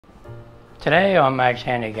Today on Max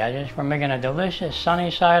Handy Gadgets, we're making a delicious sunny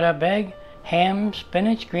side up egg, ham,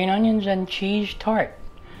 spinach, green onions, and cheese tart.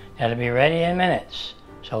 That'll be ready in minutes.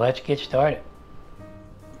 So let's get started.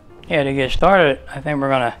 Yeah, to get started, I think we're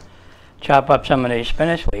gonna chop up some of these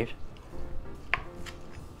spinach leaves.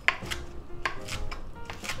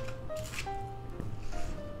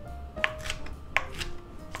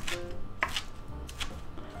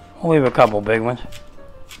 We'll leave a couple big ones.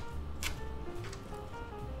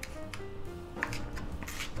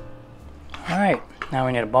 Alright, now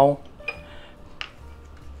we need a bowl.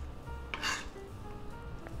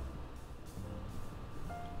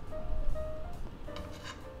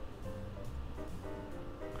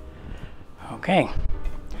 Okay,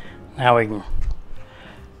 now we can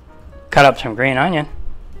cut up some green onion.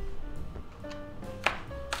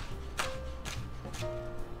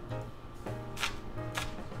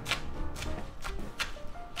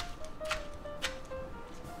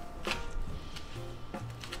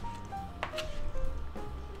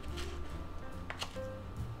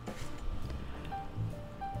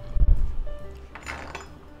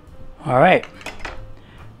 All right,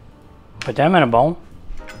 put them in a bowl.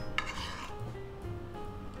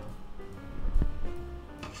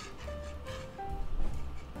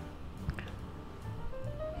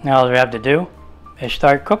 Now all we have to do is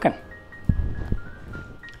start cooking.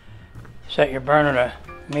 Set your burner to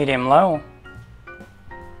medium low.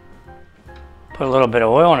 Put a little bit of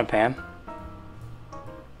oil in the pan.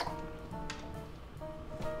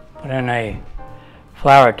 Put in a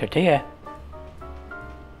flour tortilla.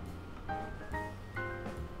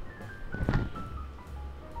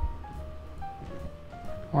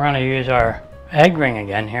 We're going to use our egg ring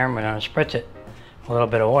again here, and we're going to spritz it with a little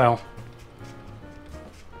bit of oil.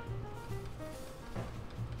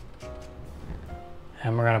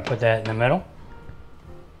 And we're going to put that in the middle.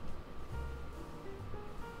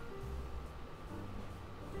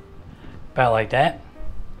 About like that.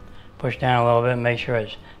 Push down a little bit, make sure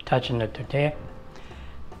it's touching the tortilla.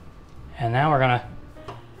 And now we're going to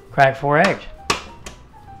crack 4 eggs.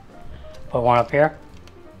 Put one up here.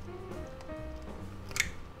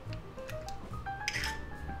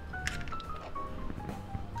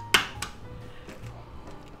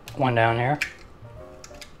 One down here.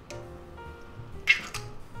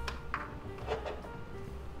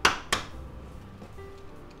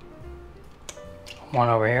 One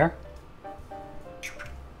over here.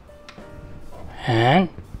 And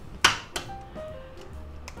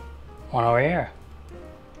one over here.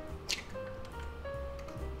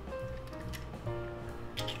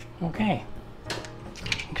 Okay.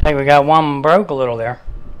 Looks like we got one broke a little there.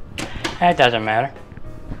 That doesn't matter.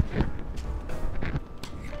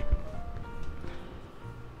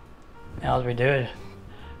 Now all we do is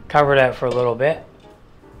cover that for a little bit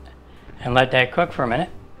and let that cook for a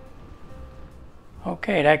minute.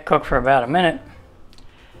 Okay, that cooked for about a minute.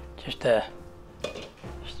 Just you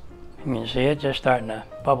can see it just starting to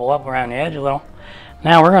bubble up around the edge a little.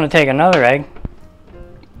 Now we're going to take another egg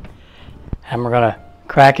and we're going to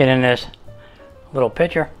crack it in this little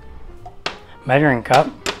pitcher, measuring cup.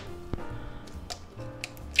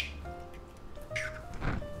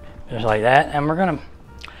 Just like that. And we're going to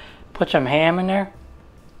put some ham in there.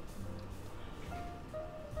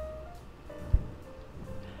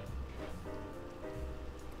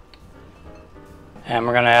 And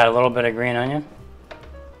we're going to add a little bit of green onion.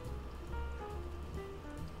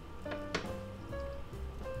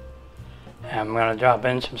 And I'm going to drop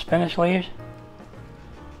in some spinach leaves.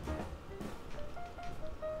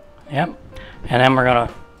 Yep. And then we're going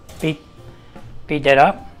to beat that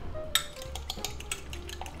up.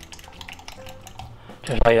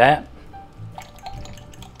 Just like that.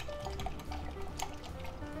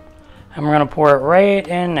 And we're going to pour it right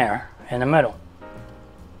in there, in the middle.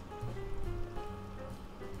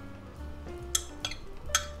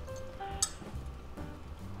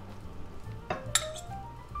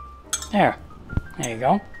 There you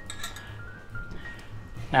go.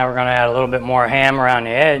 Now we're going to add a little bit more ham around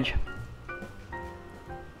the edge.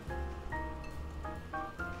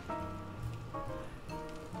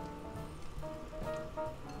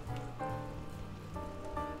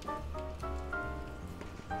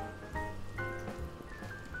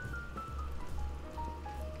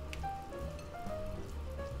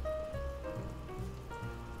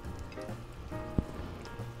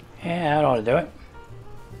 Yeah, that ought to do it.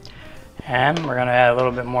 And we're going to add a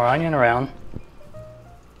little bit more onion around.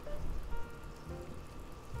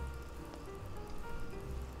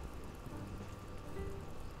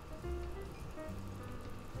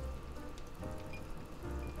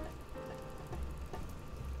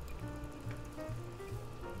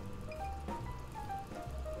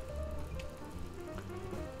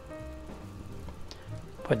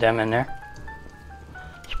 Put them in there.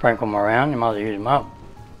 Sprinkle them around. You might as well use them up.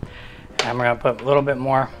 And we're going to put a little bit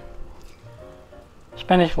more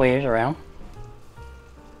spinach leaves around.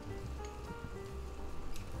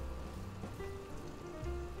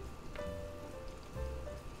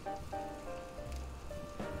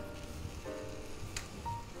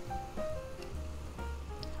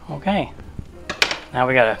 Okay, now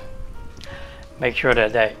we gotta make sure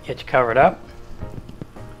that that gets covered up.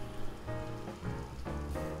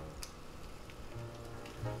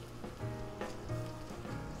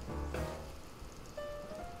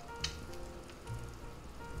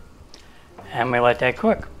 And we let that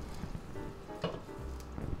cook.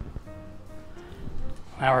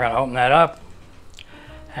 Now we're gonna open that up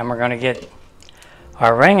and we're gonna get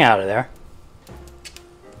our ring out of there.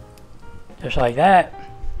 Just like that.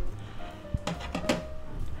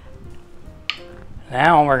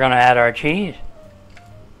 Now we're going to add our cheese.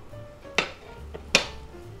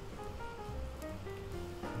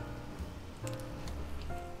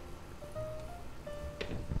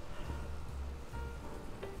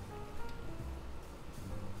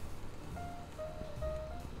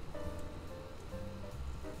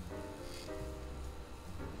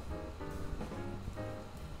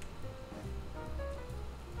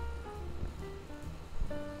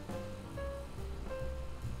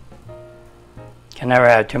 Can never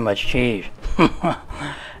have too much cheese.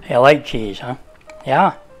 You like cheese, huh?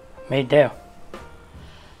 Yeah, me too.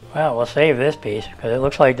 Well, we'll save this piece because it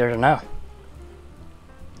looks like there's enough.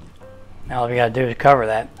 Now all we gotta do is cover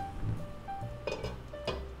that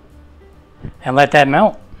and let that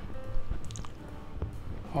melt.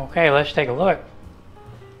 Okay, let's take a look.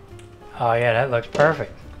 Oh yeah, that looks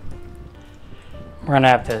perfect. We're gonna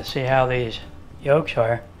have to see how these yolks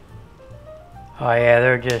are. Oh yeah,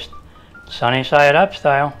 they're just sunny side up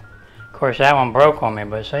style. Of course that one broke on me,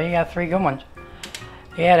 but so you got 3 good ones.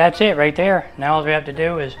 Yeah, that's it right there. Now all we have to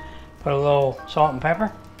do is put a little salt and pepper.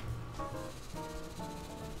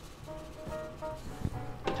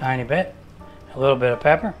 Tiny bit. A little bit of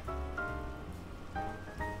pepper.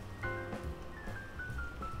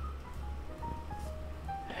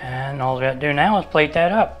 And all we have to do now is plate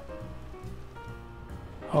that up.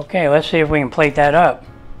 Okay, let's see if we can plate that up.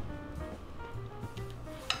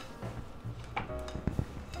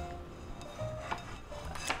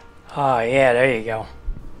 Oh yeah, there you go.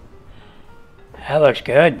 That looks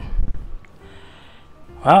good.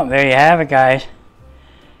 Well, there you have it, guys.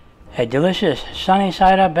 A delicious sunny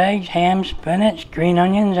side up eggs, ham, spinach, green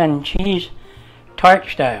onions, and cheese tart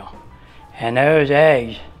style. And those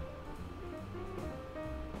eggs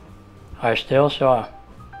are still soft.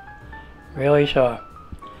 Really soft.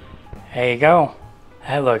 There you go.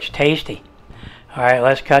 That looks tasty. Alright,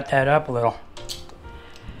 let's cut that up a little.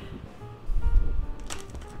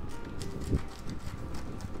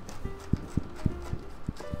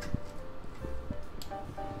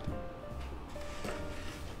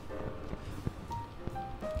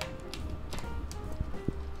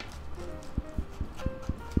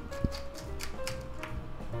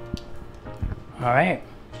 Alright.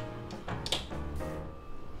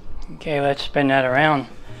 Okay, let's spin that around.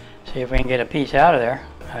 See if we can get a piece out of there.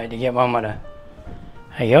 I had to get one with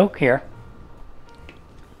a yolk here.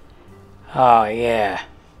 Oh yeah.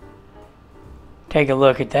 Take a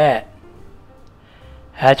look at that.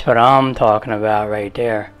 That's what I'm talking about right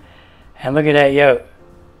there. And look at that yolk.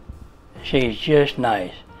 She's just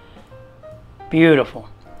nice. Beautiful.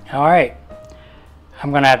 Alright. I'm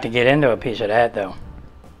going to have to get into a piece of that though.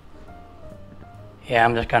 Yeah,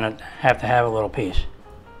 I'm just going to have a little piece.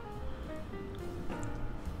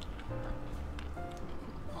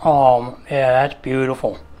 Oh, yeah, that's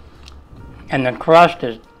beautiful. And the crust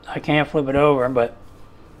is, I can't flip it over, but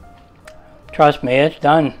trust me, it's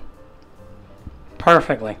done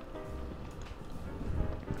perfectly.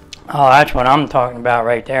 Oh, that's what I'm talking about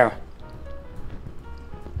right there.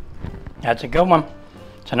 That's a good one.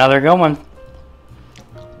 It's another good one.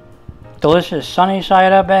 Delicious sunny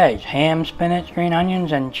side up eggs, ham, spinach, green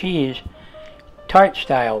onions, and cheese tart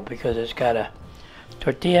style, because it's got a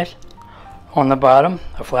tortilla on the bottom,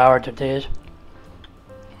 a flour tortillas,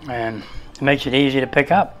 and it makes it easy to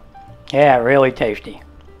pick up. Yeah, really tasty.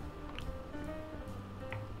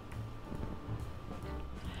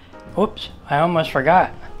 Oops, I almost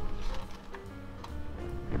forgot.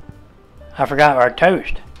 I forgot our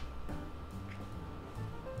toast.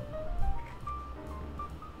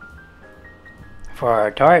 For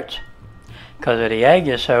our tarts, because the egg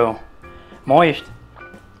is so moist.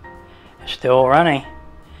 It's still runny.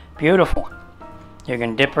 Beautiful. You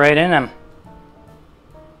can dip right in them.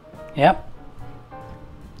 Yep.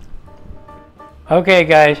 Okay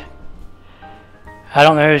guys, I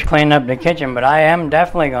don't know who's cleaning up the kitchen, but I am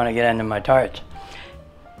definitely going to get into my tarts.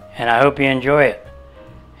 And I hope you enjoy it.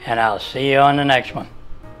 And I'll see you on the next one.